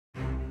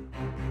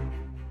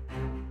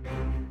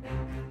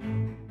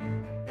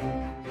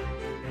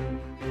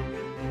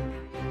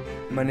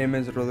My name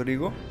is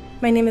Rodrigo.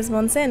 My name is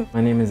Montse.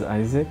 My name is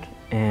Isaac,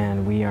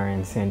 and we are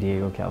in San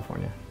Diego,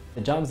 California.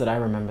 The jobs that I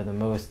remember the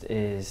most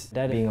is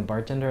Dad being a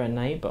bartender at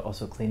night, but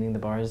also cleaning the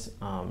bars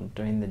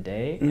during the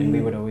day, and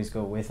we would always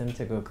go with him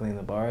to go clean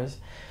the bars.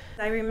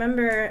 I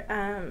remember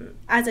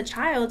as a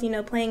child,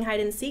 playing hide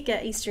and seek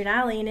at Eastern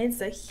Alley, and it's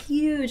a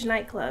huge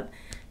nightclub,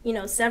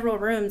 several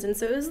rooms, and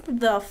so it was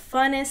the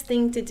funnest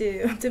thing to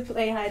do, to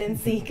play hide and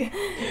seek.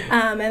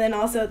 And then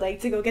also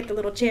to go get the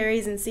little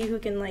cherries and see who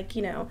can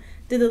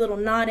do the little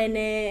knot in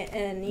it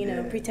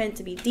and pretend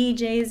to be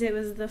DJs. It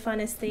was the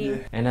funnest thing.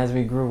 Yeah. And as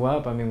we grew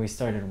up, we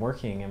started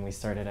working, and we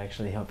started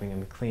actually helping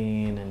him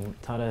clean,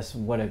 and taught us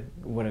what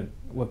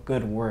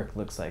good work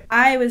looks like.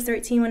 I was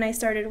 13 when I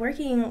started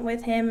working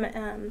with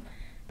him.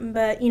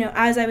 But,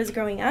 as I was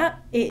growing up,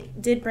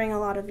 it did bring a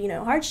lot of,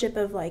 hardship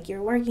of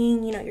you're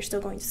working, you're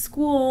still going to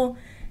school,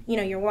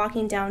 you're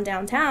walking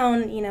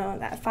downtown,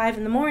 at 5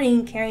 in the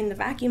morning, carrying the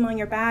vacuum on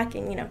your back,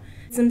 and,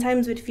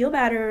 sometimes would feel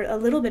bad or a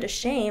little bit of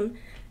shame.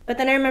 But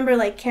then I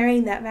remember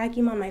carrying that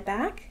vacuum on my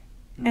back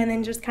and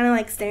then just kind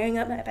of staring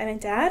up at my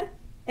dad,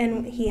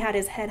 and he had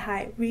his head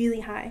high, really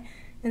high.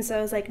 And so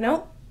I was like,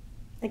 nope,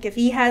 if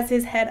he has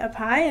his head up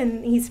high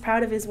and he's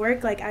proud of his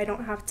work, I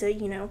don't have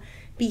to,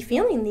 be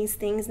feeling these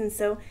things. And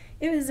so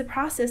it was a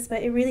process,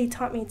 but it really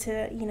taught me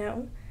to,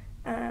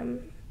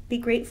 be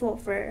grateful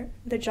for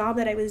the job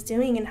that I was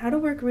doing and how to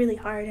work really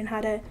hard and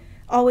how to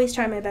always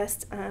try my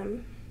best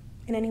in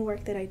any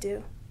work that I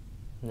do.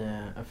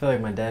 Yeah, I feel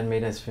like my dad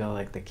made us feel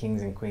like the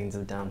kings and queens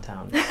of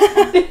downtown.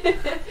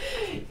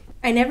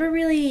 I never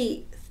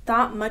really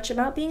thought much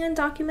about being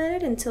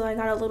undocumented until I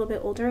got a little bit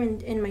older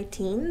in my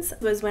teens.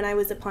 It was when I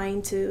was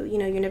applying to,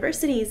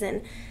 universities,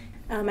 and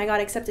I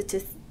got accepted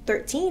to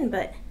 13,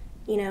 but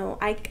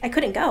I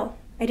couldn't go.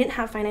 I didn't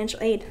have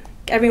financial aid.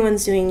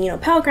 Everyone's doing,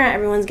 Pell Grant,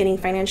 everyone's getting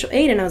financial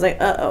aid, and I was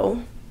like,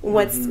 uh-oh,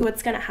 what's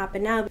going to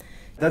happen now?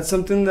 That's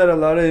something that a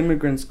lot of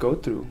immigrants go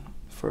through.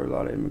 For a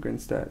lot of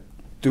immigrants that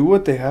do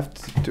what they have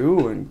to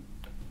do and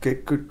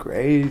get good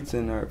grades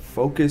and are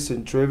focused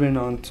and driven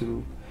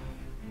onto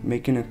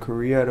making a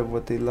career out of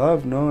what they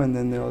love, and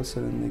then all of a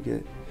sudden they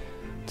get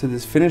to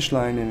this finish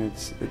line, and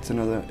it's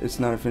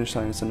not a finish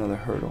line, it's another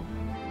hurdle.